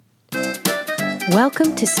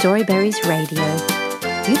Welcome to Storyberries Radio.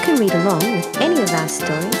 You can read along with any of our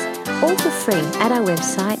stories, all for free at our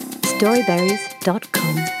website,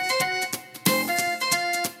 storyberries.com.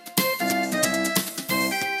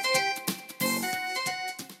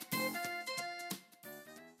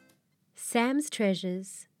 Sam's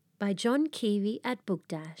Treasures by John Keavy at Book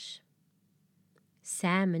Dash.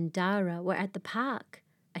 Sam and Dara were at the park.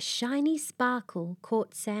 A shiny sparkle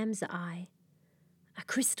caught Sam's eye. A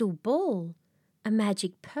crystal ball, a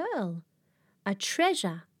magic pearl, a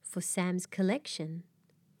treasure for Sam's collection.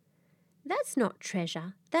 "That's not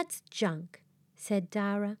treasure, that's junk," said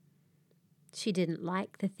Dara. She didn't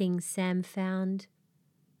like the things Sam found.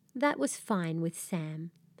 That was fine with Sam.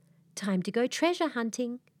 Time to go treasure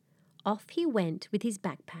hunting. Off he went with his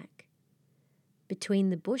backpack. Between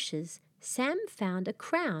the bushes, Sam found a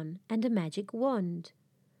crown and a magic wand.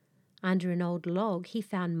 Under an old log, he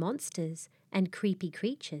found monsters and creepy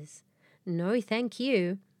creatures. No, thank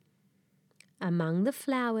you. Among the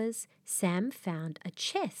flowers, Sam found a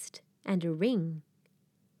chest and a ring.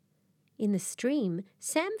 In the stream,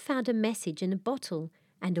 Sam found a message in a bottle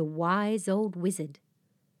and a wise old wizard.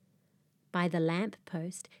 By the lamp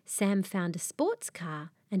post, Sam found a sports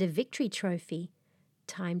car and a victory trophy.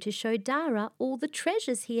 Time to show Dara all the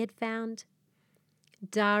treasures he had found.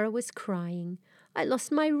 Dara was crying. "I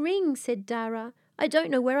lost my ring," said Dara. "I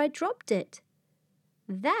don't know where I dropped it."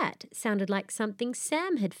 That sounded like something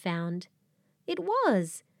Sam had found. It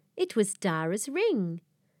was Dara's ring.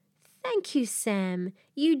 "Thank you, Sam.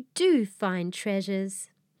 You do find treasures."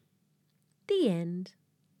 The end.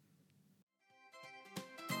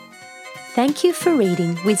 Thank you for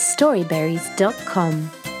reading with Storyberries.com.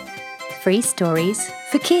 Free stories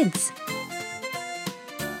for kids.